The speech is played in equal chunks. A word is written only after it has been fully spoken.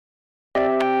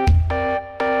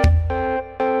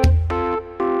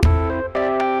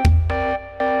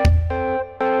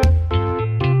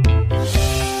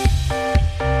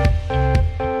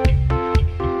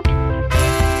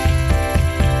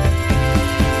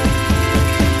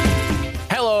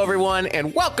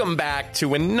and welcome back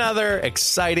to another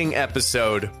exciting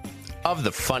episode of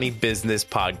the Funny Business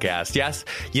Podcast. Yes,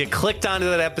 you clicked onto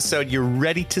that episode. You're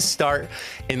ready to start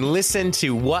and listen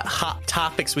to what hot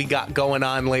topics we got going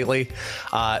on lately.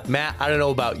 Matt, I don't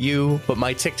know about you, but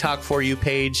my TikTok For You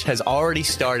page has already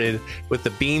started with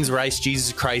the beans, rice,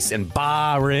 Jesus Christ, and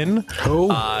Byron. Who?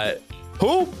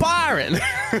 Byron?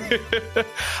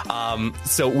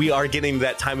 So we are getting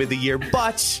that time of the year,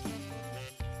 but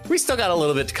we still got a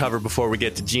little bit to cover before we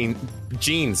get to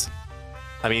jeans.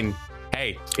 I mean,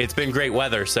 hey, it's been great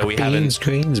weather, so we beans,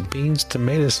 greens, beans,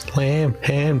 tomatoes, lamb,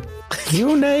 ham,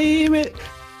 you name it.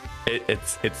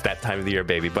 It's that time of the year,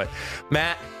 baby. But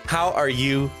Matt, how are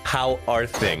you? How are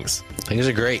things? Things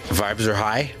are great. Vibes are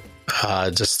high.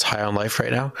 Just high on life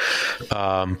right now.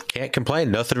 Can't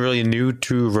complain. Nothing really new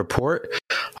to report.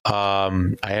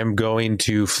 I am going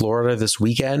to Florida this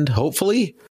weekend,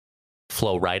 hopefully.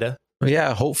 Florida?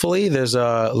 Yeah, hopefully. There's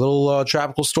a little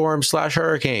tropical storm /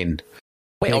 hurricane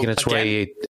making its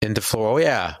way into Florida. Oh,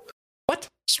 yeah. What?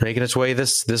 It's making its way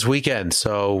this weekend.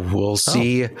 So we'll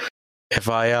see if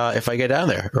I get down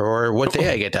there or what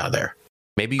day I get down there.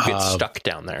 Maybe you get stuck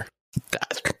down there.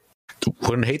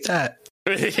 Wouldn't hate that.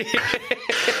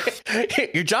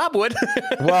 Your job would.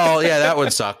 Well, yeah, that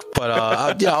would suck, but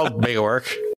I'll make it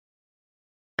work.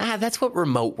 That's what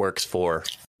remote works for.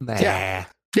 Yeah,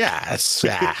 so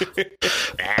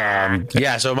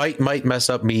it might mess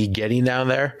up me getting down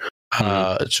there.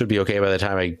 It should be okay by the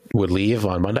time I would leave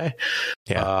on Monday.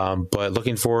 But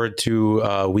looking forward to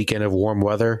a weekend of warm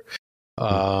weather.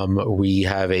 We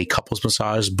have a couples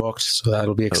massage booked, so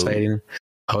that'll be exciting.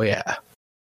 Oh yeah.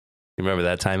 You remember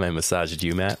that time I massaged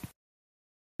you, Matt?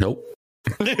 Nope.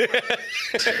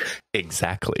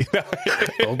 Exactly.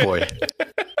 Oh boy.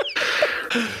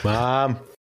 Mom.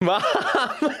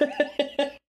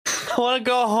 I want to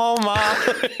go home, Mom.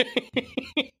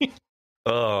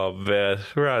 Oh man,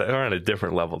 we're on a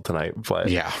different level tonight. But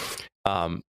yeah.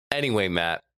 Anyway,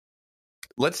 Matt,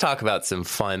 let's talk about some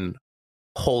fun,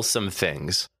 wholesome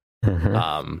things.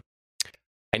 Mm-hmm.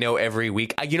 I know every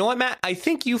week. You know what, Matt? I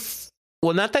think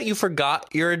well, not that you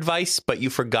forgot your advice, but you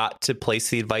forgot to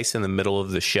place the advice in the middle of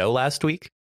the show last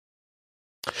week.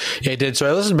 Yeah, I did. So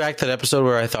I listened back to that episode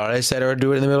where I thought I said I would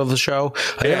do it in the middle of the show.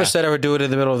 I never said I would do it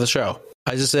in the middle of the show.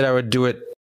 I just said I would do it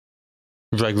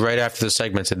like right after the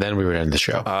segments, and then we would end the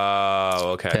show.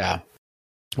 Oh, okay. Yeah.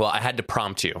 Well, I had to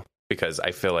prompt you because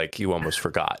I feel like you almost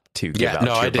forgot to give out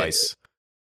your advice.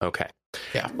 Okay.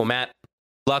 Yeah. Well, Matt,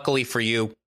 luckily for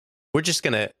you, we're just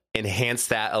going to enhance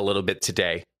that a little bit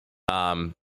today.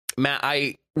 Matt,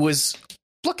 I was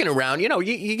looking around,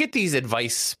 you get these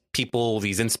advice people,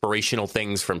 these inspirational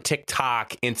things from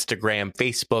TikTok, Instagram,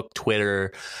 Facebook,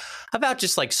 Twitter, about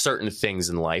just like certain things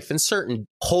in life and certain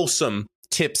wholesome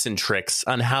tips and tricks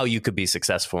on how you could be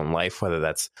successful in life, whether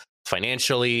that's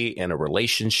financially, in a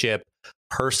relationship,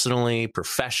 personally,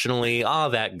 professionally,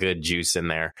 all that good juice in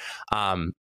there.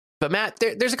 But Matt,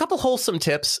 there's a couple wholesome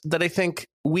tips that I think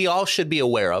we all should be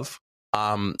aware of.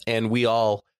 And we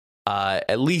all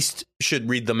at least should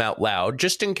read them out loud,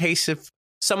 just in case if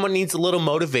someone needs a little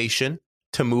motivation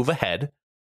to move ahead,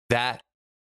 that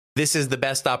this is the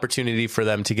best opportunity for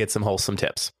them to get some wholesome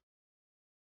tips.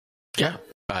 Yeah,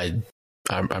 I'm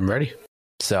ready.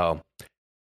 So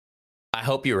I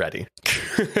hope you're ready.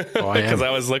 Because I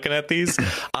was looking at these.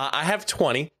 I have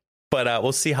 20, but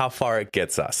we'll see how far it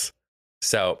gets us.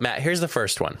 So, Matt, here's the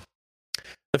first one.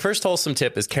 The first wholesome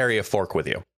tip is carry a fork with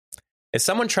you. If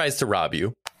someone tries to rob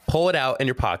you, pull it out in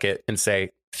your pocket and say,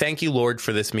 "Thank you, Lord,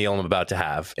 for this meal I'm about to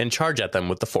have," and charge at them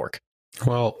with the fork.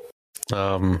 Well,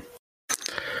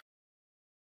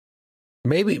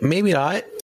 maybe not.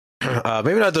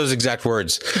 Maybe not those exact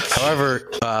words.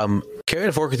 However, carrying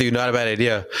a fork with you, not a bad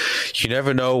idea. You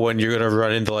never know when you're going to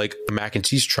run into like a mac and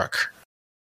cheese truck.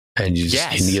 And you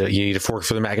need a fork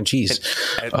for the mac and cheese.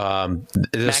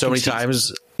 There's so many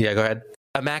times. Yeah, go ahead.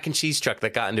 A mac and cheese truck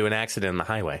that got into an accident on the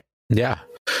highway. Yeah.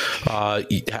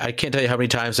 I can't tell you how many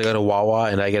times I go to Wawa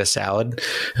and I get a salad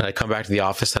and I come back to the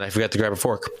office and I forget to grab a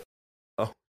fork.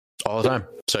 Oh, all the time.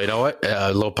 So you know what?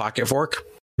 A little pocket fork,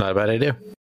 not a bad idea.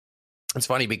 It's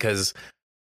funny because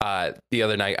the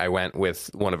other night I went with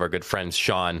one of our good friends,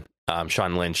 Sean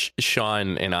Lynch.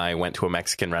 Sean and I went to a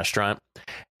Mexican restaurant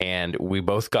and we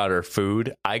both got our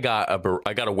food. I got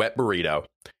a wet burrito.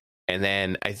 And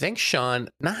then I think Sean,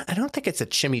 I don't think it's a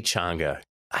chimichanga.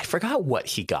 I forgot what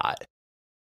he got.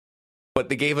 But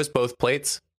they gave us both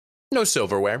plates. No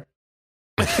silverware.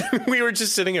 We were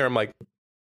just sitting here. I'm like,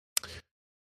 I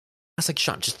was like,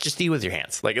 Sean, just eat with your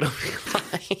hands. Like, it'll be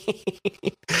fine.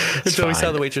 And so we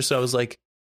saw the waitress. So I was like,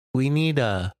 we need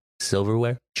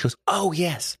silverware. She goes, oh,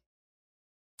 yes.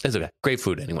 It's okay. Great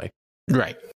food anyway.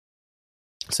 Right.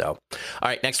 So, all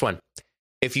right, next one.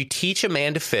 If you teach a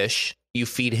man to fish, you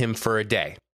feed him for a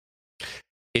day.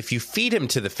 If you feed him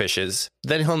to the fishes,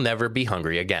 then he'll never be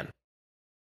hungry again.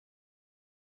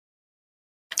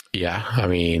 Yeah, I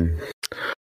mean,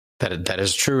 that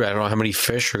is true. I don't know how many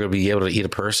fish are going to be able to eat a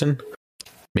person.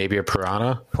 Maybe a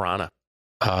piranha. Piranha.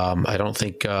 I don't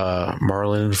think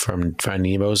Marlin from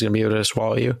Finding Nemo is going to be able to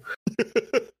swallow you.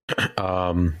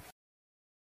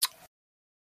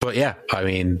 But yeah, I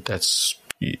mean, that's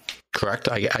correct,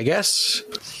 I guess.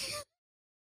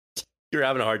 You're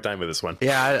having a hard time with this one.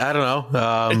 Yeah, I don't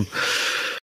know.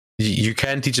 You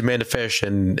can teach a man to fish,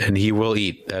 and he will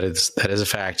eat. That is a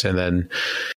fact. And then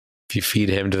if you feed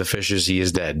him to the fishes, he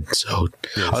is dead. So,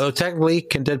 yes. Although technically,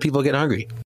 can dead people get hungry?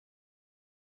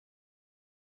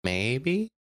 Maybe.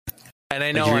 And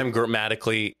I know I'm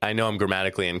grammatically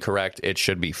incorrect. It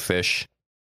should be fish,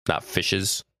 not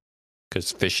fishes,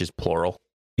 because fish is plural.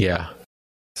 Yeah.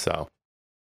 So,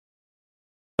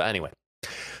 but anyway.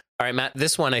 All right, Matt,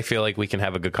 this one I feel like we can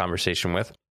have a good conversation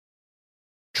with.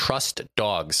 Trust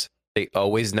dogs. They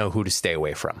always know who to stay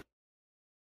away from.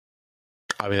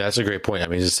 I mean, that's a great point. I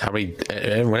mean, just how many,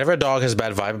 and whenever a dog has a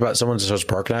bad vibe about someone and starts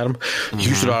barking at them,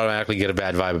 you should automatically get a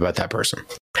bad vibe about that person.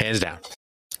 Hands down.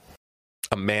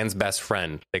 A man's best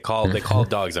friend. They call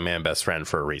dogs a man's best friend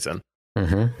for a reason.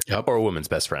 Yep. Or a woman's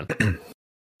best friend.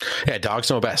 Yeah, dogs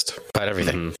know best about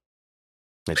everything.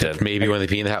 They did. Maybe when they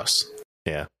pee in the house.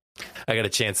 Yeah. I got a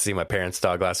chance to see my parents'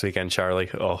 dog last weekend, Charlie.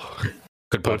 Oh,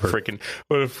 good what a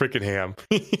freaking ham.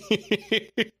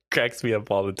 Cracks me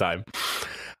up all the time.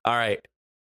 All right.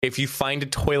 If you find a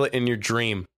toilet in your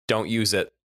dream, don't use it.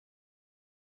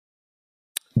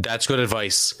 That's good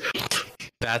advice.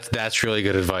 That's really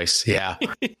good advice. Yeah.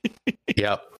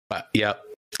 Yep.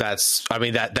 That's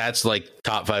like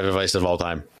top 5 advice of all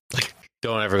time. Like,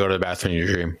 don't ever go to the bathroom in your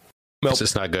dream. Nope. It's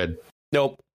just not good.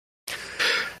 Nope.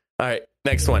 All right.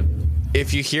 Next one.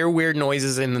 If you hear weird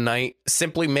noises in the night,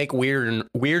 simply make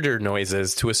weirder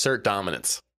noises to assert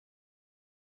dominance.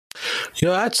 You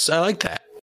know, I like that.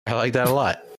 I like that a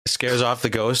lot. It scares off the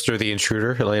ghost or the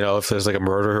intruder. You know, if there's like a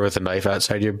murderer with a knife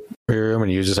outside your room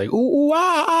and you're just like, ooh,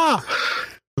 ah.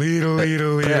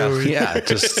 Yeah,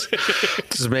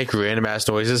 just make random ass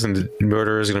noises and the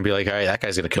murderer is going to be like, all right, that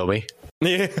guy's going to kill me.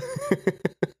 Yeah.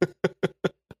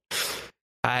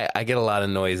 I get a lot of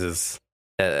noises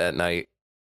at night,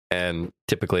 and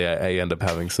typically I end up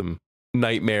having some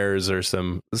nightmares or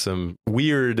some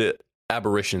weird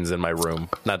aberrations in my room.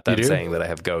 Not that I'm saying that I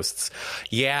have ghosts.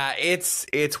 Yeah, it's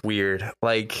weird.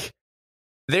 Like,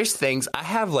 there's things I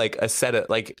have, like a set of,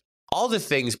 like, all the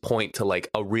things point to like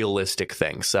a realistic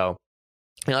thing. So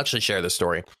I'll actually share this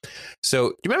story. So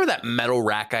do you remember that metal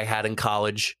rack I had in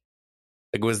college?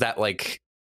 Like, was that like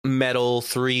metal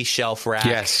 3-shelf rack?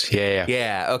 Yes. Yeah.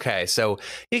 Yeah. Okay. So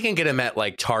you can get them at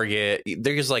like Target.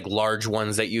 There's like large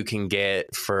ones that you can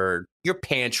get for your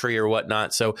pantry or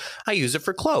whatnot. So I use it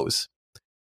for clothes.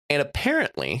 And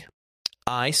apparently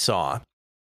I saw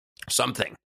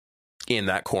something in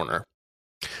that corner.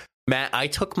 Matt, I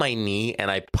took my knee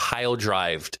and I pile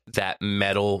drived that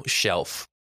metal shelf.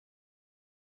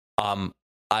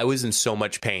 I was in so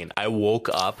much pain. I woke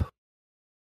up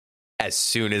as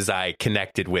soon as I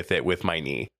connected with it with my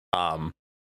knee. So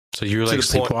you were like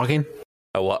sleepwalking?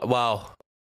 Well,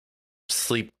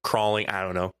 sleep crawling. I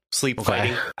don't know. Sleep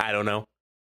fighting. I don't know.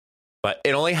 But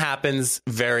it only happens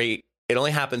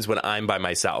when I'm by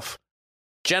myself.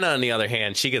 Jenna, on the other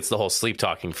hand, she gets the whole sleep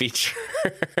talking feature.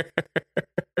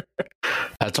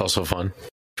 That's also fun.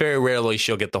 Very rarely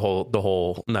she'll get the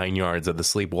whole 9 yards of the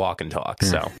sleep walk and talk.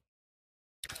 So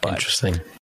interesting.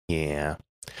 Yeah.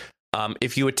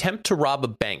 If you attempt to rob a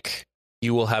bank,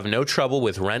 you will have no trouble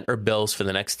with rent or bills for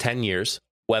the next 10 years,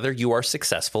 whether you are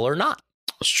successful or not.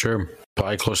 It's true.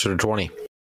 Probably closer to 20.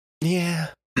 Yeah.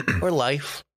 Or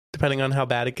life, depending on how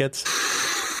bad it gets.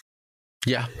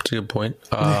 Yeah, that's a good point.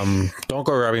 Don't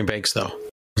go robbing banks, though.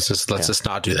 Let's just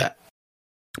not do that.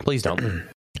 Please don't.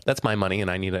 That's my money,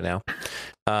 and I need it now.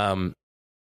 All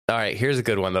right, here's a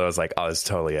good one that I was like, oh, that's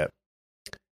totally it.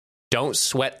 Don't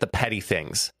sweat the petty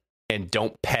things, and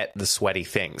don't pet the sweaty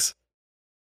things.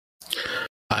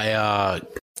 I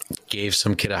gave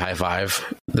some kid a high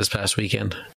five this past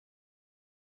weekend.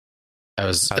 I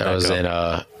was in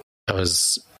a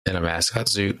mascot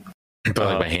suit, but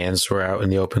like my hands were out in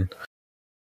the open.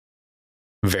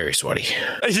 Very sweaty,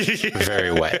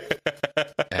 very wet,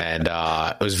 and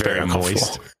it was very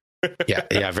moist.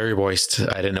 Yeah, very moist.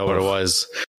 I didn't know what it was.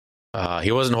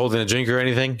 He wasn't holding a drink or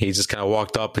anything. He just kind of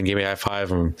walked up and gave me a high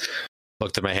five and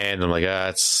looked at my hand. And I'm like,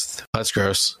 that's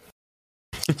gross.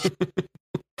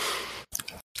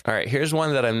 All right, here's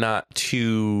one that I'm not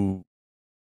too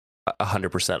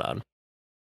 100% on.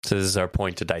 So this is our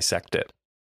point to dissect it.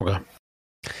 Okay.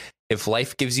 If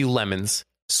life gives you lemons,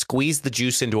 squeeze the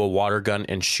juice into a water gun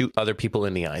and shoot other people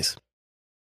in the eyes.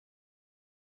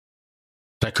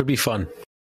 That could be fun.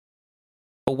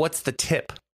 But what's the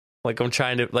tip? Like, I'm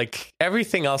trying to, like,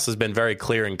 everything else has been very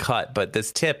clear and cut, but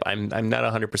this tip I'm not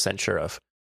 100% sure of.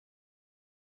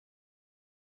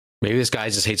 Maybe this guy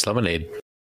just hates lemonade.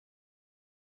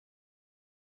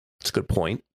 It's a good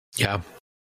point. Yeah.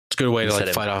 It's a good way to like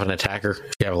fight off an attacker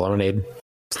if you have a lemonade.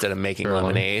 Instead of making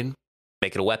lemonade,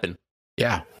 make it a weapon.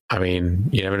 Yeah. I mean,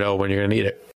 you never know when you're going to need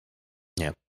it.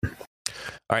 Yeah. All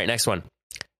right, next one.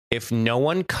 If no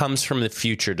one comes from the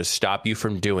future to stop you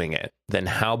from doing it, then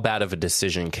how bad of a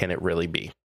decision can it really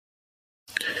be?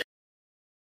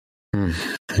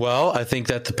 Well, I think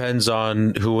that depends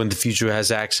on who in the future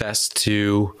has access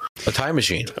to a time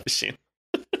machine.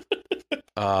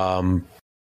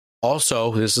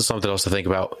 Also, this is something else to think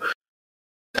about.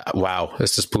 Wow,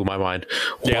 this just blew my mind.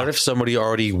 Yeah. What if somebody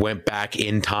already went back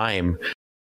in time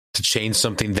to change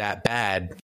something that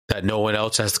bad that no one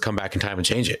else has to come back in time and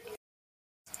change it?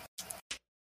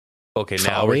 Okay,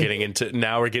 now we're getting into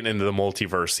the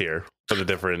multiverse here for the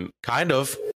different kind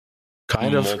of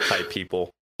multi people.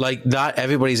 Like, not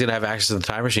everybody's gonna have access to the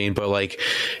time machine, but like,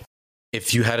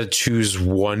 if you had to choose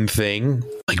one thing,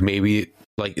 like maybe,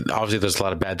 like, obviously there's a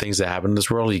lot of bad things that happen in this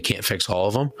world. You can't fix all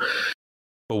of them.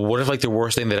 But what if like the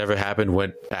worst thing that ever happened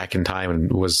went back in time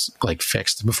and was like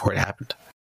fixed before it happened?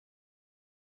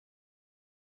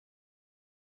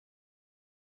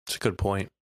 That's a good point.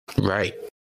 Right.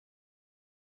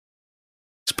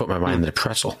 Just put my mind in the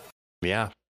pretzel. Yeah.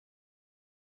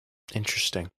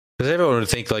 Interesting. Because everyone would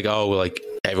think like, oh, like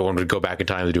everyone would go back in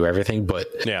time to do everything, but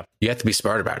yeah, you have to be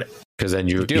smart about it because then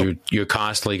you're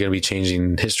constantly going to be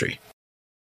changing history.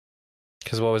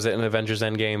 Because what was it in Avengers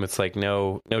Endgame? It's like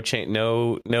no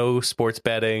sports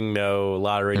betting, no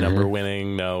lottery number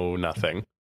winning, no nothing.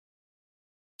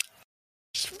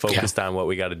 Just focused on what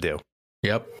we got to do.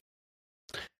 Yep.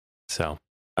 So, all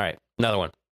right, another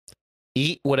one.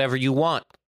 Eat whatever you want,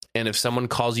 and if someone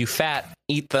calls you fat,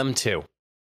 eat them too.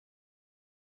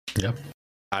 Yep.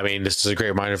 I mean, this is a great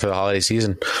reminder for the holiday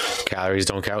season. Calories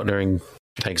don't count during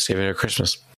Thanksgiving or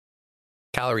Christmas.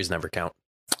 Calories never count.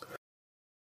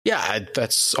 Yeah,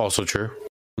 that's also true.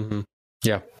 Mm-hmm.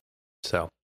 Yeah. So,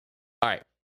 all right.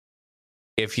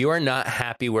 If you are not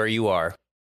happy where you are,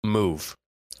 move.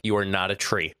 You are not a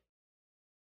tree.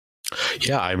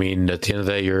 Yeah, I mean, at the end of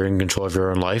the day, you're in control of your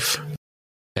own life.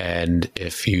 And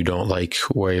if you don't like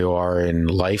where you are in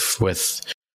life with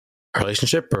a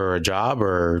relationship or a job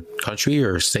or country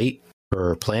or state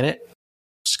or planet,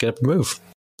 just get up and move.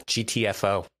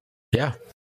 GTFO. Yeah.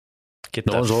 Get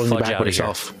no one's holding you back but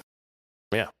yourself.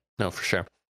 Yeah, no, for sure.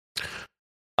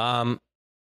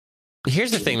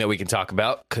 Here's the thing that we can talk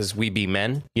about because we be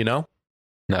men, you know?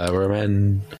 No, we're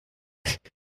men.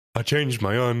 I changed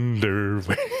my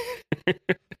underwear.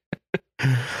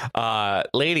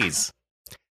 Ladies,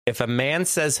 if a man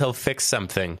says he'll fix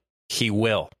something, he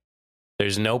will.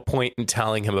 There's no point in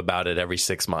telling him about it every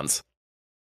 6 months.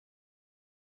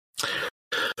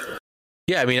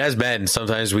 Yeah, I mean, as men,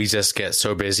 sometimes we just get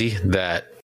so busy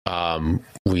that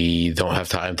we don't have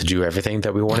time to do everything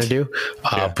that we want to do.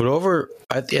 But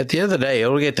at the end of the day,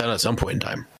 it'll get done at some point in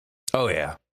time. Oh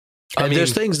yeah. I mean,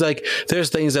 there's things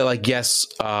that like, yes,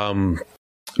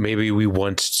 maybe we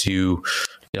want to,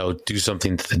 do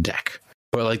something to the deck,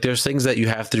 but like there's things that you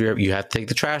have to do. You have to take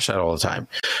the trash out all the time.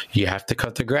 You have to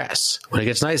cut the grass when it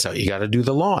gets nice out. You got to do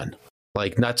the lawn,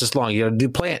 like not just lawn. You got to do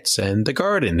plants and the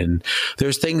garden. And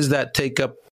there's things that take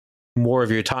up more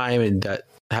of your time and that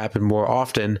happen more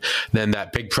often than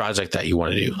that big project that you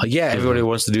want to do. Like, yeah, everybody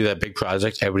wants to do that big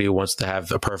project. Everybody wants to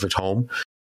have a perfect home,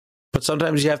 but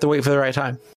sometimes you have to wait for the right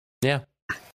time. Yeah.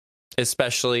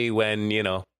 Especially when,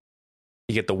 you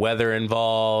get the weather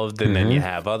involved and then you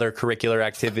have other curricular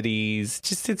activities.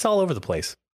 Just, it's all over the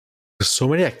place. There's so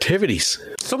many activities.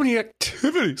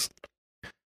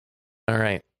 All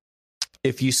right.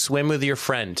 If you swim with your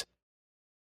friend,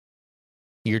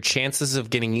 your chances of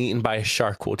getting eaten by a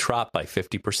shark will drop by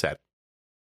 50%.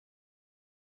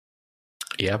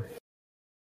 Yeah.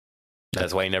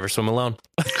 That's why you never swim alone.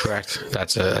 Correct.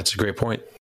 That's a great point.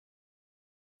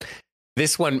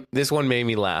 This one made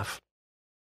me laugh.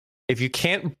 If you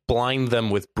can't blind them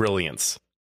with brilliance,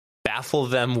 baffle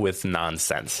them with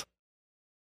nonsense.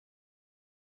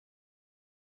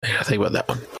 I gotta think about that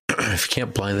one. If you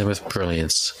can't blind them with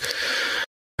brilliance,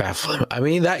 baffle them. I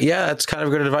mean, that's kind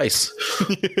of good advice.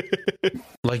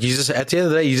 Like, you just, at the end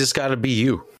of the day, you just gotta be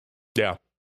you. Yeah.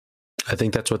 I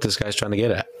think that's what this guy's trying to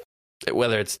get at.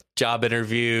 whether it's job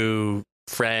interview,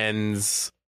 friends,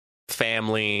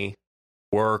 family,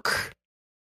 work,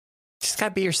 just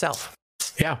gotta be yourself.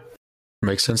 Yeah.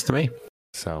 Makes sense to me.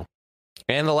 So,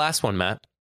 and the last one, Matt,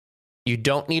 you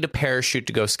don't need a parachute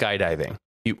to go skydiving.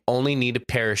 You only need a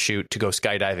parachute to go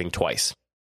skydiving twice.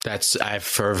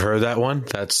 I've heard that one.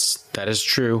 That is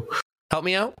true. Help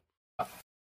me out.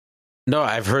 No,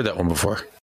 I've heard that one before.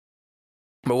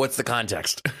 But what's the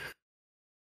context?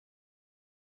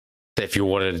 If you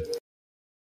want to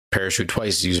parachute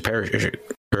twice, use a parachute.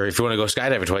 Or if you want to go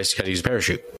skydiving twice, you got to use a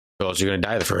parachute. Or else you're going to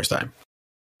die the first time.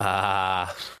 Yeah.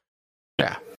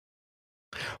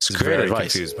 It's great very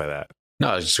advice. Confused by that.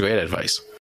 No, it's just great advice.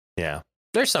 Yeah.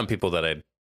 There's some people that I'd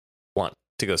want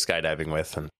to go skydiving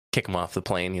with and kick them off the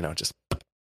plane, just.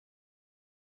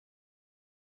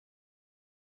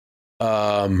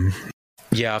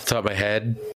 Yeah, off the top of my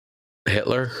head,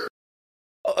 Hitler.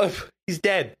 Oh, he's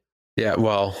dead. Yeah,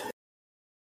 well.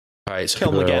 All right, so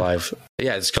kill him again. Alive.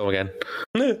 Yeah, just kill him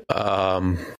again.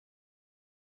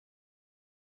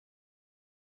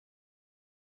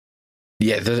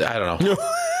 Yeah, I don't know.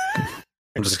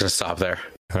 I'm just gonna stop there.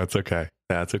 That's okay.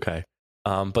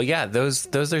 But yeah,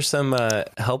 those are some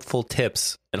helpful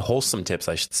tips and wholesome tips,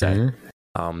 I should say,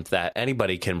 that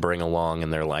anybody can bring along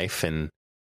in their life. And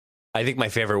I think my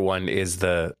favorite one is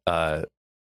the,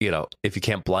 if you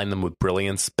can't blind them with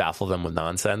brilliance, baffle them with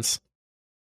nonsense.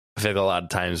 I think a lot of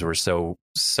times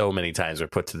so many times we're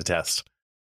put to the test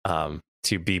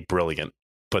to be brilliant.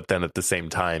 But then at the same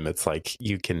time, it's like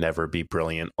you can never be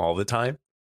brilliant all the time.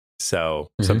 So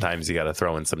sometimes you got to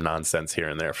throw in some nonsense here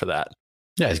and there for that.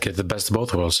 Yeah, get the best of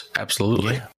both worlds.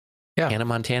 Absolutely. Yeah. Hannah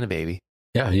Montana, baby.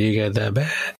 Yeah, you get that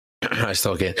bad. I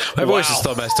still can't. My voice is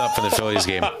still messed up from the Phillies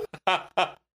game.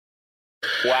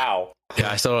 Wow.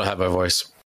 Yeah, I still don't have my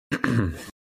voice. It's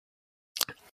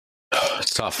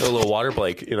tough. A little Water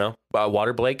Blake,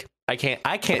 Water Blake. I can't.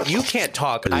 You can't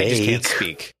talk. Blake. I just can't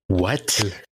speak. What?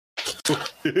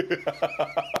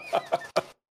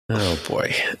 Oh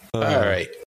boy. All right.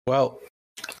 Well,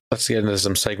 let's get into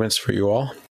some segments for you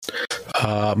all.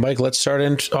 Mike, let's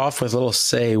start off with a little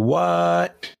say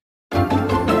what.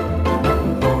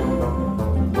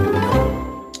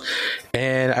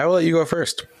 And I will let you go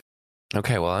first.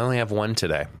 Okay, well, I only have one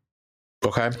today.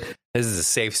 Okay. This is a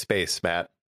safe space, Matt.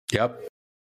 Yep.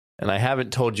 And I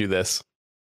haven't told you this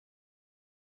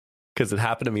because it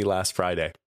happened to me last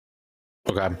Friday.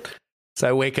 Okay. So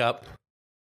I wake up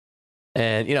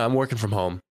and, I'm working from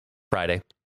home Friday.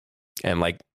 And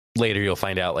later you'll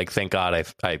find out, thank God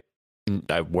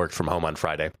I worked from home on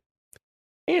Friday.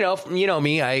 You know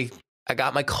me, I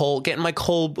got my getting my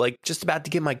cold, just about to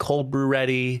get my cold brew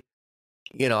ready.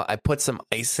 I put some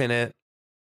ice in it.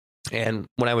 And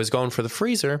when I was going for the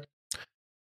freezer,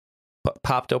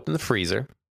 popped open the freezer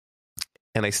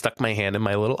and I stuck my hand in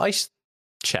my little ice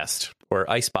chest or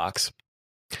ice box.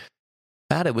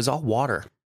 That it was all water.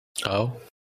 Oh.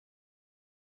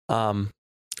 And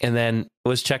then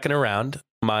was checking around.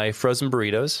 My frozen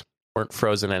burritos weren't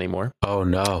frozen anymore. Oh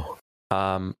no.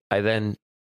 I then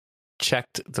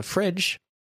checked the fridge.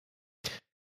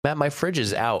 Matt, my fridge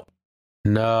is out.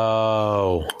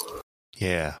 No.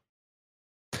 Yeah.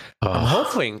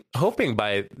 I'm hoping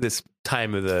by this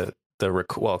time of the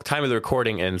time of the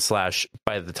recording and /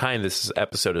 by the time this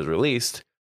episode is released,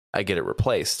 I get it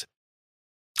replaced.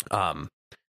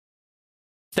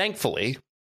 Thankfully,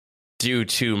 due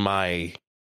to my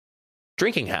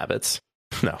drinking habits,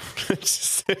 no,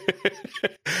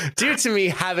 due to me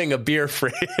having a beer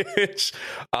fridge,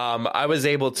 I was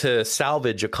able to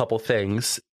salvage a couple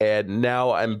things, and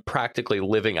now I'm practically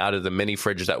living out of the mini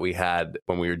fridge that we had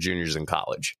when we were juniors in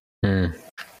college.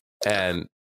 And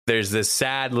there's this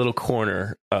sad little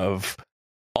corner of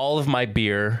all of my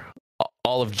beer,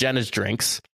 all of Jenna's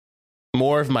drinks,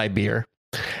 more of my beer,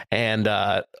 and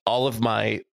all of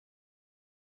my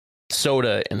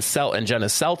soda and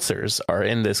Jenna's seltzers are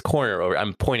in this corner.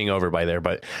 I'm pointing over by there,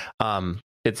 but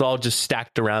it's all just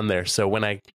stacked around there. So when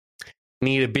I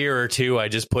need a beer or two, I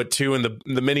just put two in the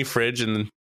mini fridge and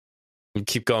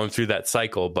keep going through that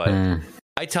cycle. But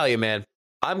I tell you, man,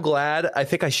 I'm glad. I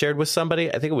think I shared with somebody.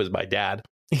 I think it was my dad.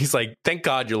 He's like, thank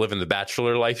God you're living the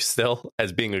bachelor life still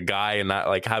as being a guy and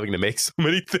not having to make so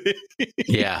many things.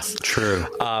 Yeah, true.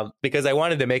 Because I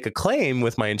wanted to make a claim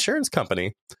with my insurance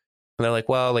company. And they're like,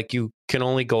 well, you can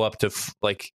only go up to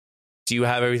do you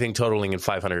have everything totaling in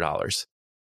 $500?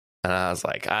 And I was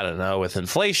like, I don't know. With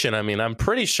inflation, I mean, I'm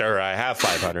pretty sure I have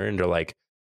 500. And they're like,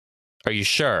 are you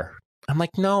sure? I'm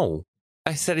like, no.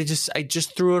 I said, I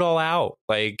just threw it all out.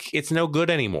 It's no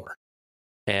good anymore.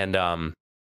 And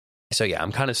so yeah,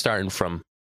 I'm kind of starting from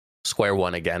square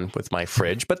one again with my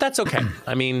fridge, but that's okay.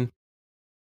 I mean,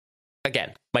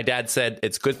 again, my dad said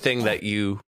it's a good thing that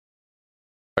you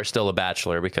are still a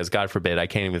bachelor because God forbid, I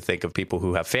can't even think of people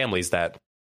who have families that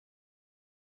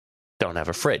don't have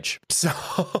a fridge. So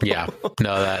Yeah,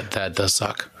 no, that does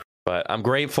suck. But I'm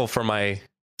grateful for my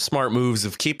smart moves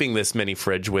of keeping this mini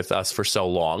fridge with us for so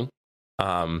long.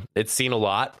 It's seen a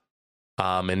lot,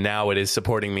 and now it is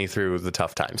supporting me through the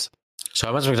tough times. So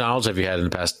how much McDonald's have you had in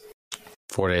the past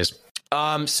 4 days?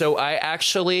 So I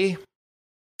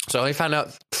found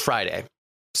out Friday.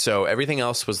 So everything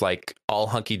else was like all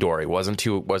hunky dory. Wasn't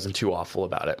too awful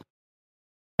about it.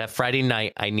 That Friday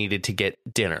night, I needed to get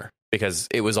dinner because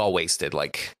it was all wasted.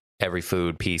 Like every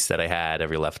food piece that I had,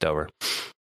 every leftover.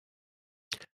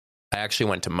 I actually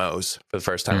went to Moe's for the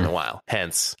first time in a while.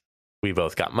 Hence, we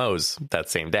both got Moe's that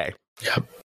same day. Yep.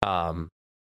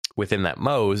 Within that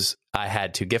Moe's, I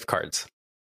had 2 gift cards.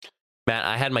 Matt,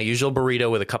 I had my usual burrito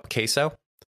with a cup of queso.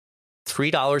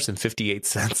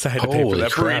 $3.58 I had to pay for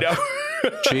that burrito.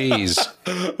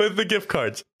 Jeez. With the gift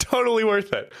cards. Totally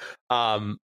worth it.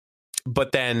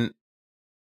 But then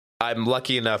I'm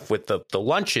lucky enough with the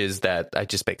lunches that I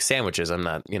just make sandwiches. I'm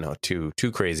not, too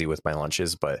crazy with my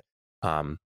lunches, but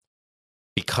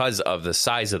because of the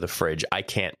size of the fridge, I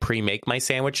can't pre-make my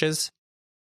sandwiches.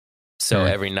 So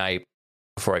every night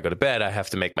before I go to bed, I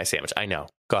have to make my sandwich. I know.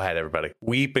 Go ahead, everybody.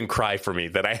 Weep and cry for me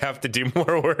that I have to do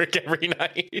more work every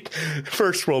night.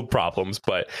 First world problems.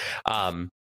 But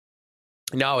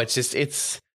no,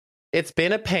 it's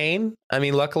been a pain. I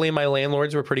mean, luckily my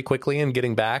landlords were pretty quickly in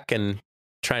getting back and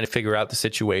trying to figure out the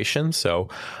situation. So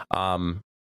I'm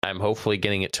hopefully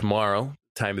getting it tomorrow,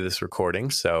 time of this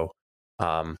recording. So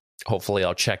hopefully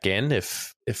I'll check in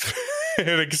if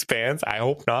it expands. I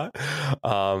hope not.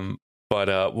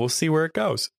 But we'll see where it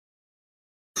goes.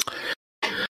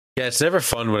 Yeah, it's never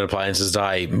fun when appliances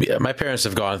die. My parents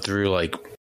have gone through like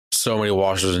so many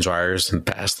washers and dryers in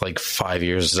the past like 5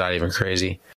 years. It's not even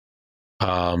crazy.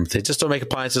 They just don't make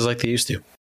appliances like they used to.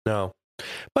 No.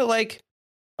 But like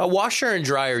a washer and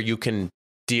dryer you can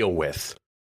deal with.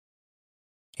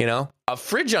 A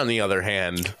fridge on the other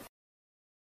hand,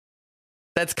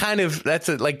 that's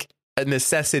like a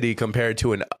necessity compared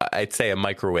to I'd say a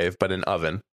microwave, but an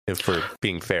oven, if we're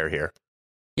being fair here.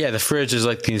 Yeah, the fridge is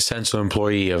like the essential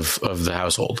employee of the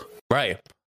household. Right.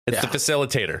 It's the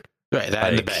facilitator. Right, that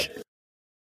and the bed.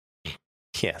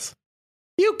 Yes.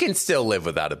 You can still live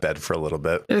without a bed for a little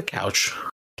bit. And a couch.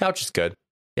 Couch is good.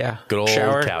 Yeah. Good old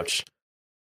shower. Couch.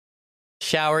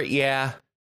 Shower, yeah.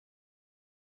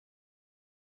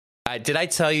 Did I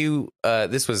tell you,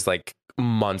 this was like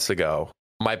months ago,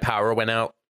 my power went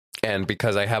out. And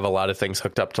because I have a lot of things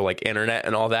hooked up to like internet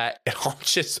and all that, it all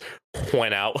just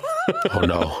went out. Oh,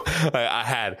 no. I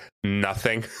had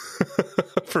nothing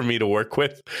for me to work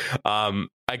with.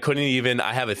 I couldn't even,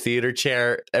 I have a theater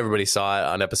chair. Everybody saw it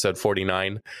on episode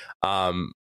 49.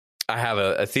 I have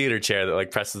a theater chair that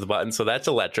like presses the button. So that's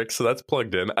electric. So that's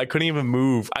plugged in. I couldn't even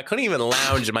move. I couldn't even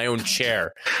lounge in my own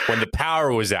chair when the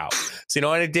power was out. So you know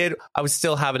what I did? I was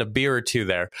still having a beer or two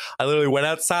there. I literally went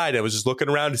outside. I was just looking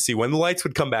around to see when the lights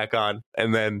would come back on.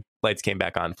 And then lights came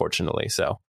back on, fortunately.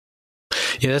 So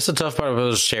yeah, that's the tough part of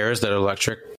those chairs that are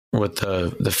electric with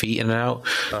the feet in and out.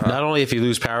 Not only if you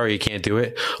lose power, you can't do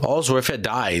it. Also, if it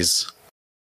dies,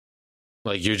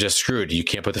 like you're just screwed. You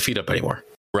can't put the feet up anymore.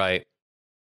 Right.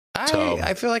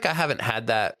 I feel like I haven't had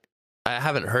that. I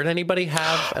haven't heard anybody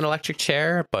have an electric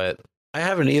chair, but I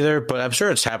haven't either, but I'm sure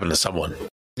it's happened to someone.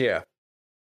 Yeah.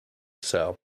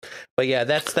 So, but yeah,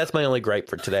 that's my only gripe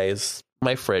for today is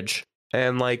my fridge.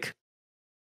 And like,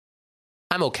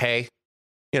 I'm okay,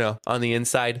 on the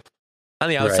inside. On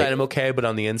the outside, right. I'm okay, but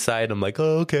on the inside, I'm like,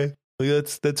 oh, okay,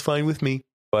 that's fine with me.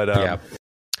 But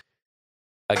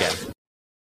again,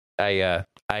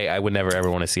 I would never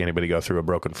ever want to see anybody go through a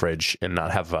broken fridge and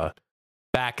not have a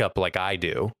backup like I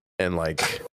do, and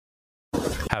like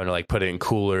having to like put it in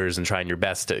coolers and trying your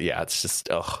best to. Yeah, it's just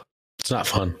it's not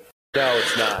fun. No,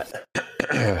 it's not.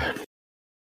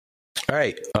 All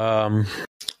right, I'll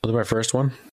do my first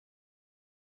one.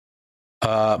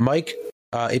 Mike,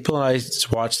 April and I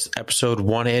watched episode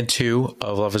 1 and 2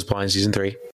 of Love Is Blind season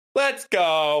 3. Let's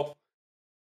go.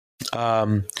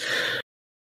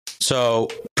 So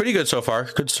pretty good so far.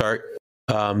 Good start.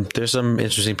 There's some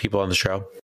interesting people on the show.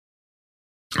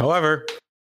 However,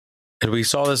 and we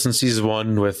saw this in season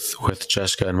 1 with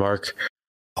Jessica and Mark.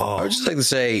 I would just like to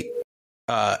say,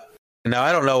 now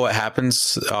I don't know what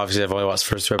happens. Obviously, I've only watched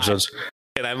the first 2 episodes.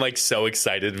 And I'm like so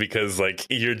excited because like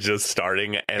you're just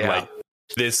starting and like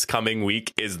this coming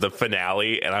week is the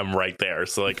finale and I'm right there.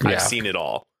 So like I've seen it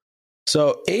all.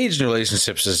 So age in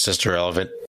relationships is just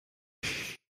irrelevant.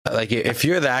 Like if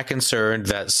you're that concerned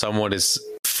that someone is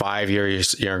 5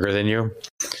 years younger than you,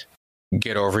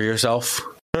 get over yourself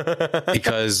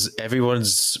because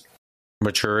everyone's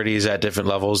maturity is at different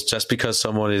levels. Just because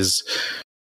someone is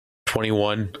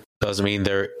 21 doesn't mean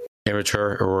they're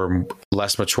immature or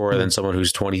less mature than someone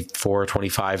who's 24 or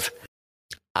 25.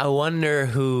 I wonder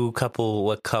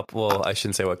what couple, I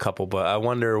shouldn't say what couple, but I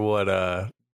wonder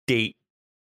what date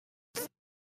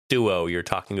duo you're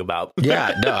talking about.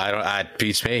 Yeah, no, I don't. It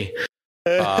beats me.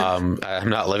 I'm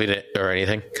not living it or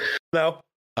anything. No.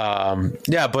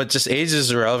 Yeah, but just age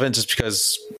is irrelevant just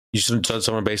because you shouldn't judge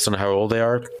someone based on how old they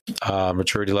are.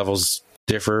 Maturity levels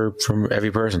differ from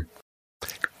every person.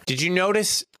 Did you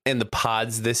notice in the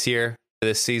pods this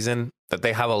season, that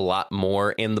they have a lot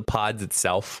more in the pods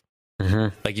itself?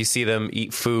 Mm-hmm. Like you see them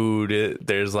eat food.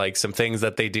 There's like some things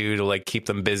that they do to like keep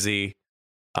them busy.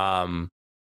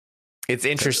 It's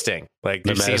interesting. Like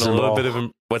you're seeing a little bit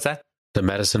of what's that? The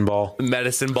medicine ball.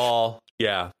 Medicine ball.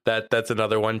 Yeah, that's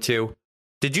another one too.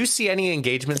 Did you see any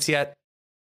engagements yet?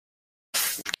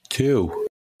 2.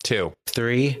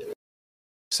 3.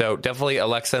 So definitely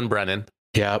Alexa and Brennan.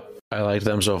 Yep, I like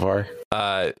them so far.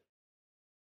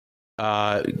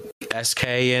 SK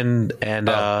and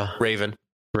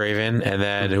Raven, and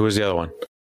then who was the other one?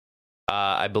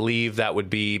 I believe that would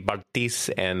be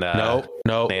Bartis and no.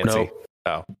 Nancy.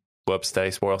 Oh, whoops! Did I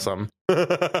spoil something?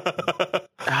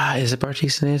 Is it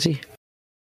Bartis and Nancy?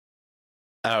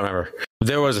 I don't remember.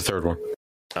 There was a third one.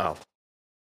 Oh,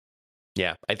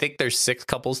 yeah. I think there's 6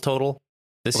 couples total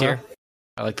this year.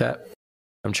 I like that.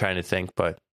 I'm trying to think,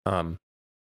 but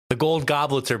the gold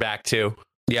goblets are back too.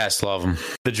 Yes, love them.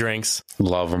 The drinks,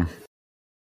 love them.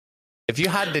 If you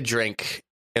had to drink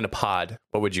in a pod,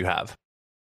 what would you have?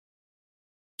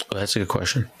 Well, that's a good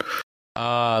question.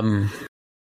 I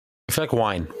feel like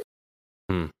wine.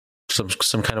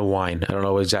 Some kind of wine. I don't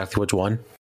know exactly which one.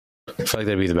 I feel like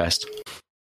that'd be the best.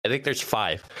 I think there's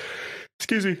 5.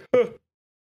 Excuse me. I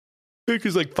think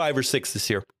there's like 5 or 6 this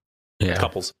year. Yeah.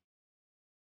 Couples.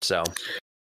 So.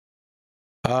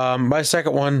 My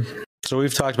second one. So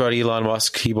we've talked about Elon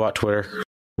Musk. He bought Twitter.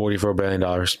 $44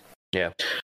 billion. Yeah.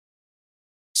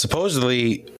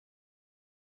 Supposedly,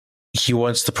 he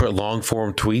wants to put long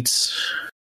form tweets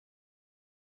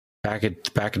back in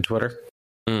Twitter.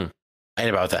 I ain't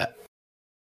about that.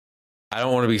 I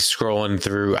don't want to be scrolling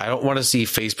through. I don't want to see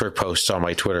Facebook posts on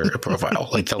my Twitter profile,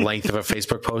 like the length of a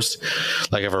Facebook post,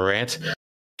 like of a rant.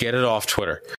 Get it off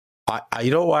Twitter.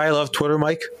 You know why I love Twitter,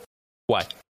 Mike? Why?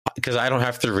 Because I don't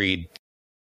have to read.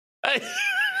 I'm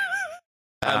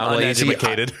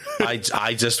uneducated.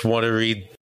 I just want to read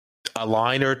a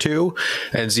line or two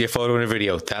and see a photo and a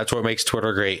video. That's what makes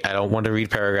Twitter great. I don't want to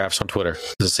read paragraphs on Twitter.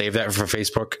 Just save that for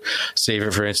Facebook, save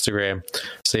it for Instagram,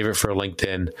 save it for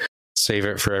LinkedIn, save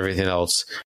it for everything else.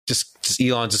 Just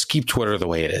Elon, just keep Twitter the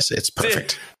way it is. It's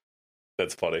perfect.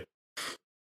 That's funny.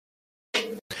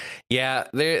 Yeah,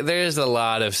 there's a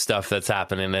lot of stuff that's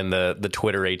happening in the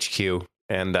Twitter HQ,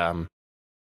 and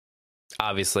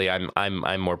obviously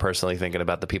I'm more personally thinking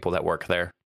about the people that work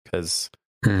there because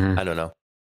I don't know.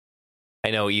 I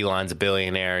know Elon's a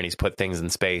billionaire and he's put things in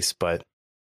space, but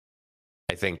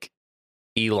I think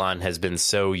Elon has been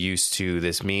so used to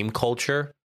this meme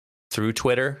culture through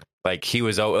Twitter. Like he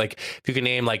was like, if you can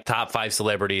name like top 5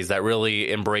 celebrities that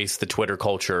really embrace the Twitter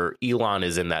culture, Elon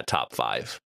is in that top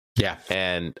 5. Yeah.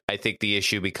 And I think the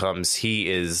issue becomes he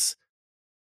is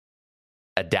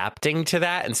adapting to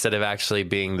that instead of actually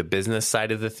being the business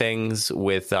side of the things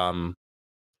with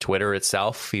Twitter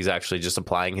itself. He's actually just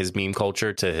applying his meme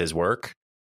culture to his work.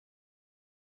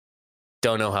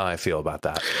 Don't know how I feel about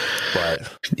that,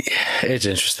 but it's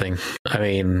interesting. I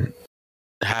mean,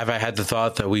 have I had the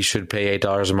thought that we should pay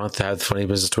 $8 a month to have the Funny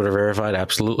Business Twitter verified?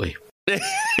 Absolutely. I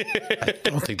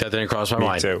don't think that didn't cross my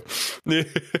mind. Too.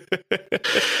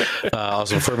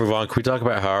 Also, before we move on, can we talk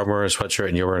about how I'm wearing a sweatshirt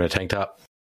and you're wearing a tank top?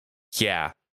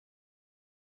 Yeah.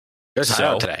 It was hot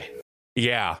out today.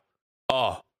 Yeah.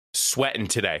 Oh, sweating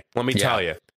today. Let me tell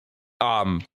you.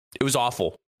 It was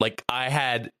awful. Like I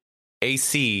had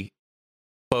AC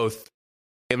both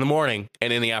in the morning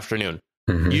and in the afternoon.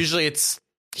 Mm-hmm. Usually it's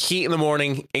heat in the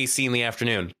morning, AC in the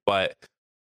afternoon, but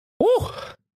whoo.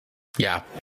 Yeah.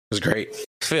 It was great.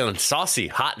 Feeling saucy,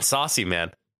 hot and saucy,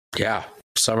 man. Yeah.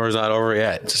 Summer's not over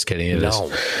yet. Just kidding. It is.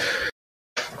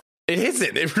 It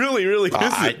isn't. It really, really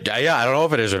isn't. I don't know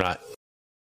if it is or not.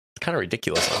 It's kind of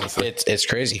ridiculous, honestly. It's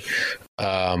crazy.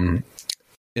 You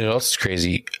know what's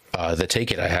crazy? The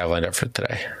Take It I have lined up for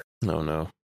today. No.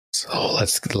 So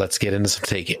let's get into some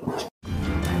Take It.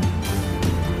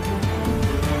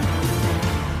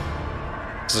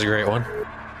 This is a great one.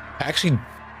 Actually,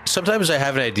 sometimes I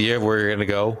have an idea of where you're going to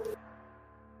go.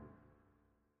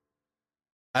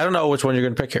 I don't know which one you're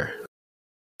going to pick here.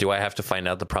 Do I have to find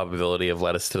out the probability of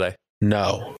lettuce today?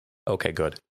 No. Okay,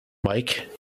 good. Mike,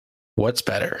 what's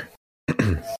better?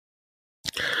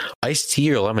 Iced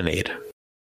tea or lemonade?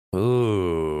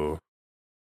 Ooh.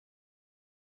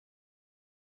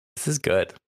 This is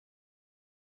good.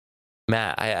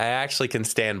 Matt, I actually can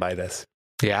stand by this.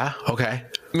 Yeah? Okay.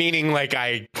 Meaning, like,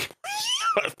 the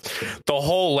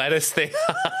whole lettuce thing.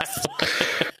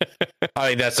 I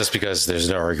mean, that's just because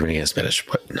there's no argument against spinach,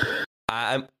 but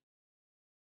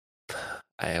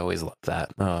I always love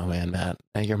that. Oh man, Matt,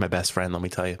 you're my best friend. Let me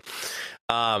tell you.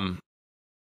 What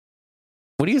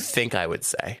do you think I would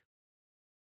say?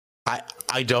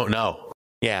 I don't know.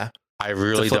 Yeah, I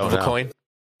really it's a flip don't of a know. coin.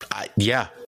 Yeah,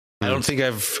 I don't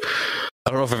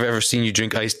know if I've ever seen you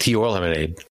drink iced tea or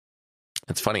lemonade.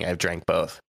 It's funny. I've drank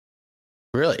both.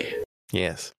 Really?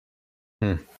 Yes.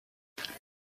 Hmm.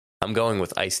 I'm going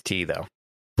with iced tea, though.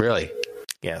 Really?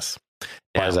 Yes.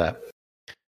 Why is that?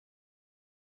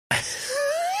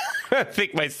 I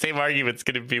think my same argument's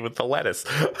going to be with the lettuce.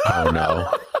 Oh, no.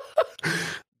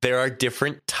 There are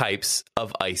different types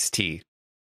of iced tea.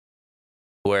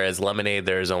 Whereas lemonade,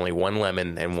 there's only one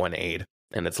lemon and one aid,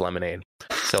 and it's lemonade.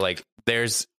 So, like,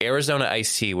 there's Arizona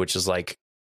iced tea, which is like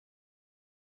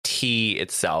tea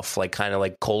itself, like kind of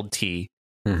like cold tea.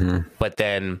 Mm-hmm. But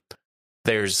then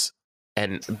there's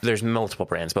multiple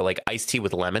brands, but like iced tea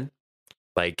with lemon,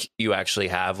 like you actually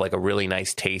have like a really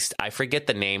nice taste. I forget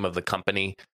the name of the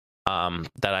company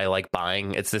that I like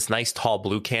buying. It's this nice tall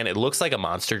blue can. It looks like a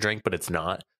Monster drink, but it's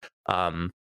not.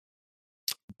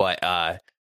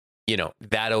 You know,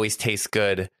 that always tastes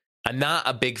good. I'm not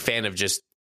a big fan of just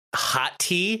hot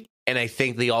tea. And I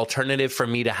think the alternative for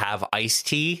me to have iced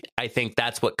tea, I think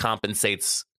that's what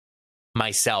compensates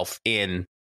myself in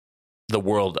the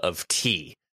world of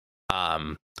tea.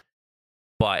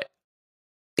 But,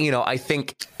 you know, I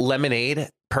think lemonade,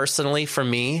 personally, for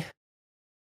me,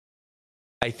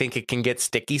 I think it can get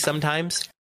sticky sometimes.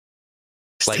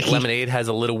 Like lemonade has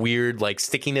a little weird like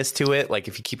stickiness to it, like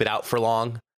if you keep it out for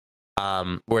long.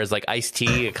 Whereas like iced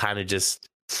tea, it kind of just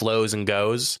flows and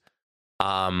goes.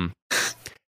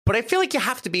 But I feel like you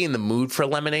have to be in the mood for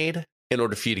lemonade in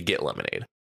order for you to get lemonade.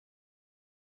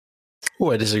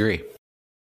 Oh, I disagree.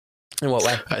 In what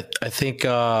way? I think...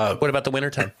 what about the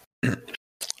wintertime?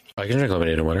 I can drink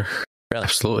lemonade in winter. Really?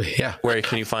 Absolutely, yeah. Where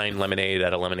can you find lemonade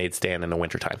at a lemonade stand in the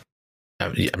wintertime?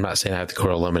 I'm not saying I have to go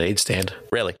to a lemonade stand.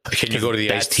 Really? Can you go to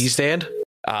the iced tea stand?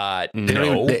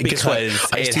 No, because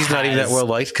iced tea's not even that well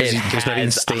liked because there's not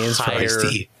even stands for iced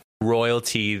tea.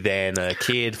 Royalty than a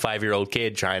 5-year-old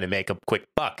kid trying to make a quick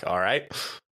buck. All right.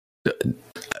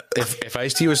 If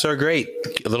iced tea was so great,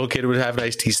 a little kid would have an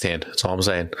iced tea stand. That's all I'm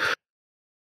saying.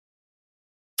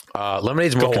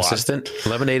 Lemonade's more consistent.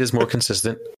 Lemonade is more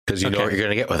consistent because you know what you're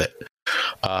going to get with it.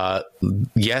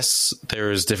 Yes,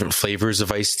 there's different flavors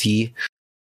of iced tea,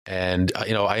 and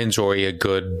you know I enjoy a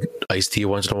good iced tea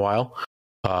once in a while.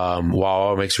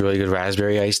 Wawa makes really good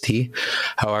raspberry iced tea.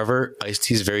 However, iced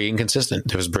tea is very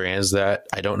inconsistent. There's brands that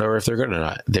I don't know if they're good or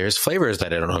not. There's flavors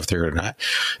that I don't know if they're good or not.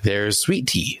 There's sweet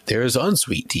tea. There's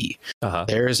unsweet tea.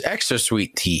 There's extra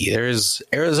sweet tea. There's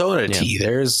Arizona tea.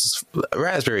 There's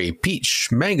raspberry, peach,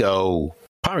 mango,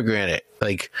 pomegranate.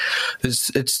 Like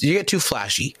you get too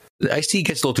flashy. The iced tea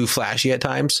gets a little too flashy at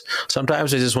times.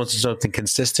 Sometimes I just want something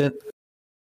consistent.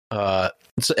 You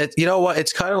know what?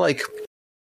 It's kind of like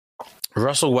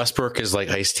Russell Westbrook is like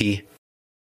iced tea.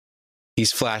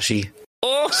 He's flashy.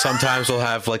 Sometimes he'll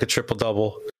have like a triple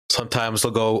double. Sometimes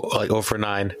he'll go like 0 for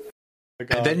 9.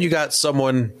 And then you got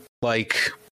someone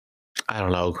like, I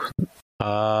don't know,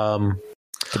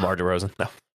 DeMar DeRozan. No.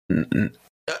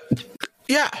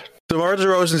 Yeah, DeMar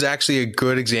DeRozan is actually a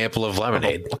good example of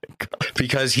lemonade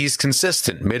because he's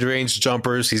consistent. Mid-range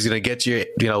jumpers, he's going to get you,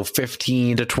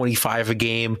 15 to 25 a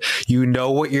game. You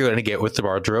know what you're going to get with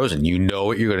DeMar DeRozan. You know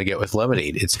what you're going to get with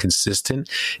lemonade. It's consistent.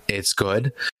 It's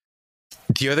good.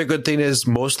 The other good thing is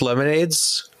most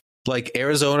lemonades, like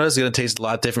Arizona, is going to taste a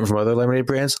lot different from other lemonade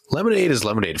brands. Lemonade is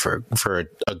lemonade for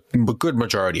a good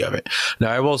majority of it.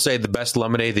 Now, I will say the best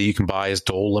lemonade that you can buy is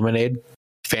Dole lemonade.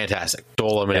 Fantastic.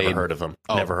 Dole lemonade. Never heard of them.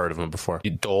 Never heard of them before.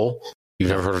 Dole?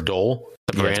 You've never heard of Dole?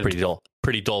 The brand? It's pretty dull.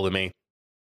 Pretty dull to me.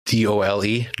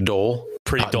 D-O-L-E? Dole?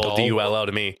 Pretty dull. D-U-L-L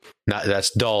to me. That's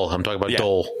dull. I'm talking about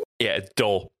Dole. Yeah, it's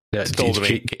dull. Yeah, it's dull to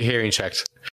me. Hearing checked.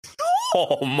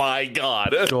 Oh my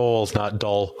God. Dole's not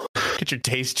dull. Get your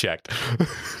taste checked.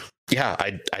 Yeah,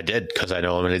 I did because I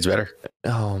know lemonade's better.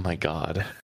 Oh my God.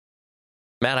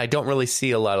 Matt, I don't really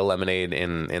see a lot of lemonade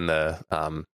in the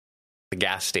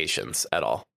gas stations at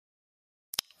all.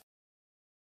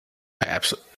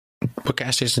 Absolutely. What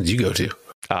gas stations do you go to?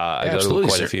 I go to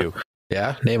quite a few.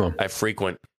 Yeah, name them. I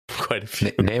frequent quite a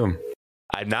few. Name them.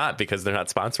 I'm not, because they're not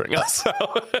sponsoring us.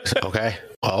 So. Okay.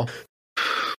 Well,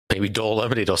 maybe Dole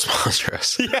Lemonade will sponsor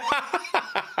us. Yeah.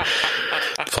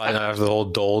 Flying after the whole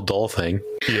Dole thing.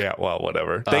 Yeah, well,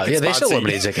 whatever. They sell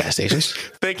lemonades at gas stations.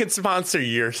 They can sponsor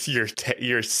your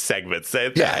segments. I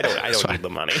don't need the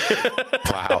money.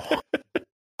 Wow.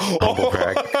 Humble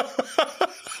brag.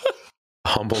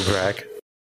 Humble brag.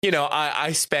 You know,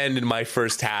 I spend in my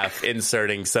first half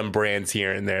inserting some brands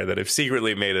here and there that have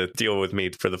secretly made a deal with me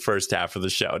for the first half of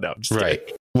the show. No, I'm just right.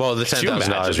 kidding. Well, the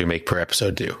 $10,000 we make per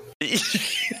episode do.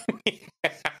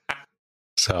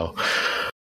 So,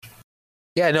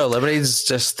 yeah, no,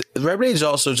 lemonade's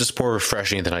also just more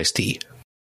refreshing than iced tea.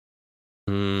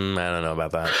 I don't know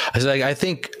about that. I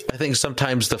think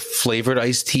sometimes the flavored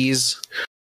iced teas,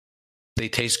 they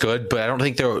taste good, but I don't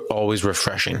think they're always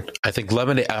refreshing. I think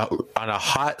lemonade on a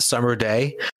hot summer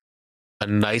day, a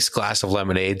nice glass of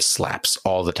lemonade slaps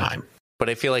all the time. But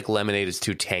I feel like lemonade is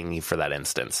too tangy for that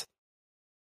instance.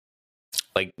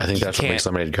 Like, I think that's what makes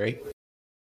lemonade great.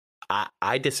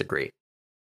 I disagree.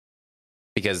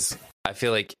 Because I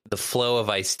feel like the flow of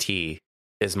iced tea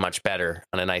is much better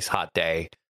on a nice hot day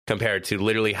compared to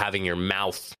literally having your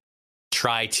mouth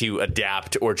try to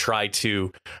adapt or try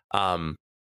to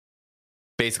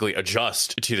basically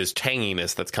adjust to this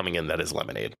tanginess that's coming in that is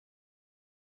lemonade.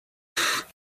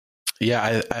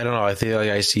 Yeah, I don't know. I feel like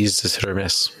iced tea is just hit or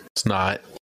miss. It's not.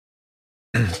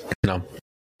 No.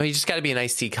 Well, you just got to be an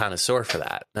iced tea connoisseur for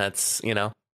that. That's, you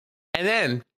know. And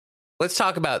then let's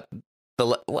talk about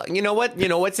you know what? You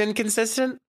know what's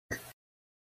inconsistent?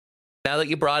 Now that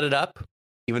you brought it up,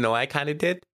 even though I kind of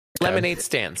did, lemonade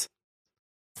stands.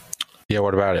 Yeah,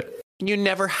 what about it? You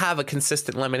never have a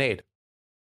consistent lemonade.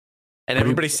 And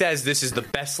everybody says this is the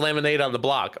best lemonade on the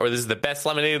block, or this is the best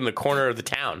lemonade in the corner of the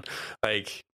town.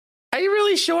 Like, are you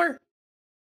really sure?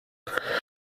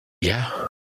 Yeah.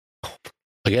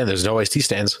 Again, there's no iced tea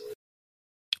stands.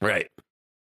 Right.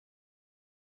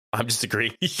 I'm just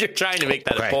agreeing. You're trying to make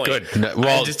that a point. Good. No,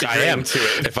 well, I am to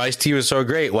it. If iced tea was so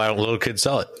great, why don't little kids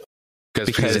sell it?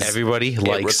 Because everybody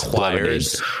likes lemonade.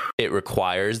 It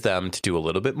requires them to do a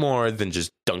little bit more than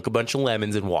just dunk a bunch of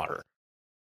lemons in water.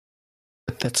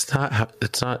 That's not how.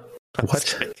 It's not.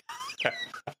 What?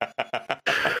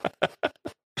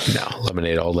 No,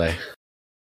 lemonade all day.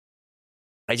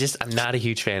 I'm not a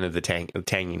huge fan of the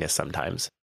tanginess sometimes.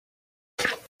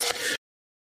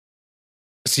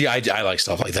 See, I like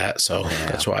stuff like that, so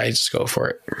that's why I just go for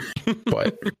it.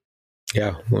 But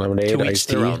yeah, lemonade, iced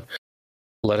tea.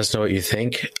 Let us know what you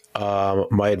think.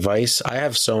 My advice, I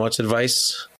have so much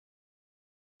advice.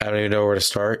 I don't even know where to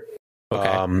start.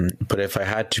 Okay. But if I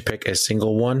had to pick a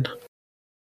single one,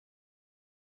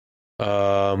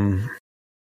 how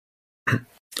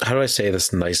do I say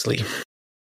this nicely?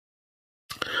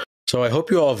 So I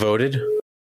hope you all voted.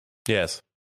 Yes.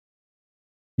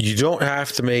 You don't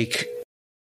have to make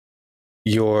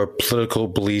your political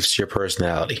beliefs your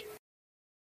personality.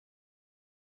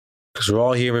 Because we're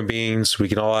all human beings. We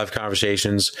can all have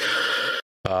conversations.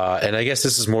 And I guess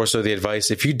this is more so the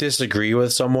advice. If you disagree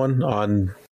with someone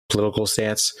on political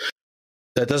stance,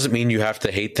 that doesn't mean you have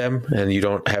to hate them and you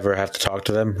don't ever have to talk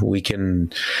to them. We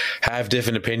can have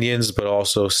different opinions, but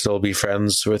also still be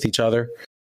friends with each other.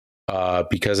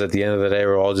 Because at the end of the day,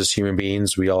 we're all just human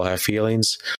beings. We all have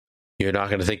feelings. You're not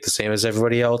going to think the same as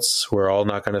everybody else. We're all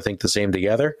not going to think the same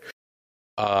together.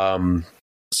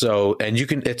 So, and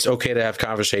it's okay to have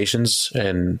conversations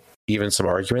and even some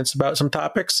arguments about some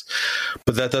topics,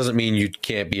 but that doesn't mean you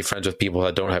can't be friends with people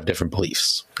that don't have different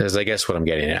beliefs, is I guess what I'm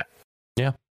getting at.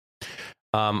 Yeah.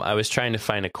 I was trying to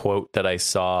find a quote that I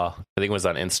saw, I think it was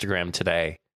on Instagram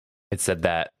today. It said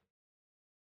that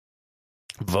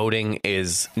voting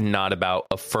is not about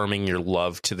affirming your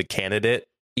love to the candidate.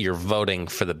 You're voting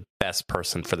for the best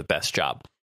person for the best job.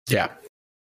 Yeah.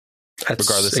 That's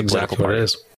regardless exactly of political what party. It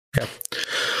is. Yeah.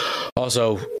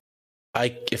 Also,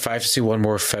 if I have to see one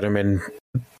more Fetterman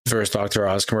versus Dr.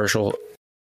 Oz commercial,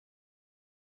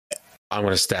 I'm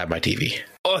going to stab my TV.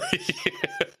 Oh,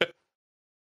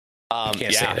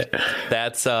 Can't say it.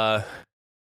 That's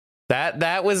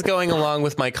that was going along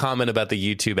with my comment about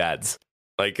the YouTube ads.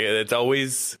 Like it's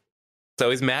always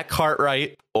Matt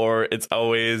Cartwright, or it's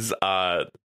always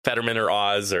Fetterman or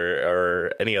Oz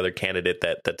or any other candidate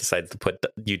that decides to put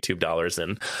YouTube dollars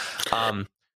in.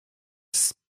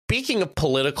 Speaking of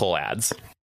political ads,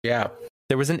 yeah,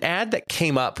 there was an ad that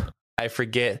came up. I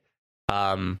forget.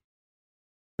 As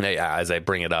I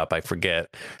bring it up, I forget.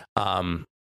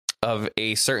 Of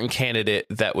a certain candidate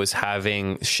that was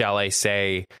having, shall I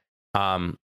say,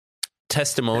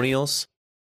 testimonials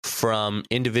from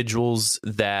individuals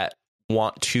that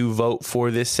want to vote for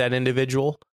this said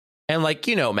individual. And like,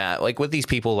 you know, Matt, like with these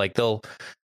people, like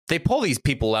they pull these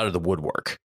people out of the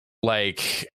woodwork.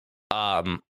 Like,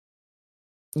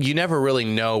 you never really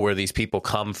know where these people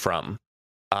come from.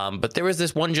 But there was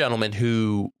this one gentleman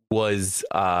who was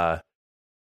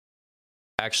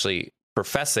actually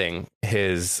professing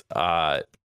his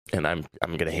and I'm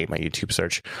gonna hate my YouTube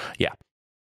search. Yeah.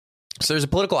 So there's a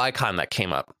political icon that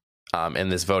came up in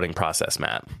this voting process,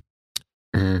 Matt.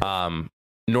 Mm-hmm.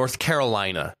 North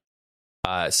Carolina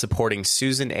supporting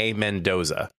Susan A.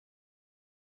 Mendoza.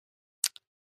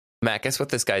 Matt, guess what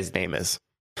this guy's name is?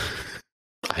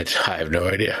 I have no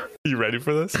idea. You ready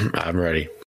for this? I'm ready.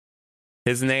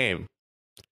 His name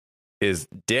is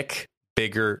Dick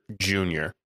Bigger Jr.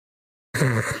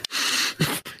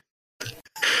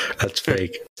 That's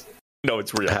fake. No,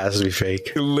 it's real. It has to be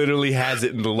fake. It literally has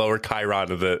it in the lower chyron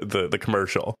of the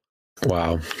commercial.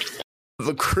 Wow.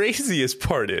 The craziest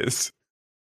part is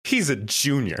he's a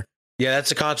junior. Yeah,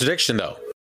 that's a contradiction, though.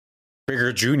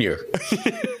 Bigger Junior.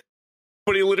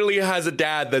 But he literally has a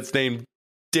dad that's named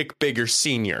Dick Bigger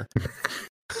Senior.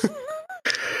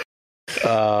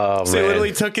 Oh, so he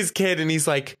literally took his kid and he's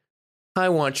like, I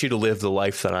want you to live the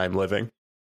life that I'm living.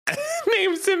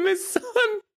 Names him his son.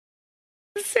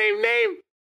 The same name.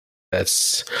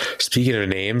 That's speaking of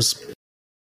names.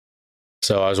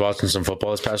 So I was watching some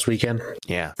football this past weekend.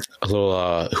 Yeah. A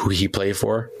little who he played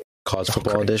for, college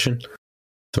football edition.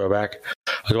 Throwback.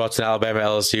 I was watching Alabama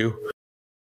LSU.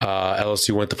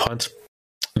 LSU went to punt.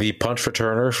 The punt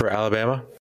returner for Alabama.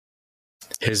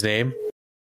 His name?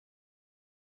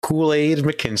 Kool-Aid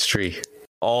McKinstry.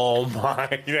 Oh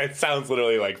my, that sounds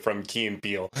literally like from Key and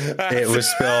Peele. It was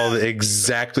spelled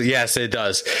exactly. Yes, it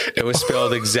does. It was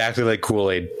spelled exactly like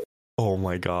Kool-Aid. Oh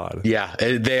my God. Yeah,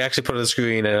 they actually put it on the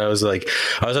screen, and I was on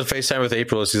FaceTime with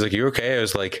April. She's like, "You okay?" I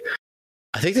was like,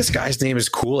 "I think this guy's name is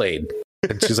Kool-Aid."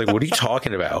 And she's like, "What are you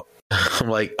talking about?" I'm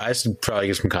like, "I should probably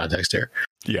give some context here."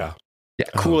 Yeah. Yeah,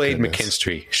 Kool-Aid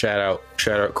McKinstry. Shout out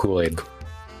Kool-Aid.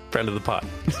 Friend of the pod.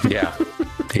 Yeah,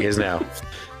 he is now.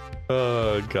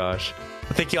 Oh gosh.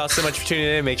 Thank you all so much for tuning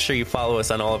in. Make sure you follow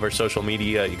us on all of our social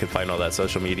media. You can find all that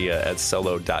social media at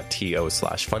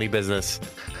solo.to/funnybusiness.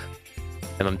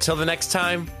 And until the next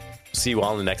time, see you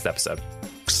all in the next episode.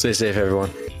 Stay safe,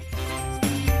 everyone.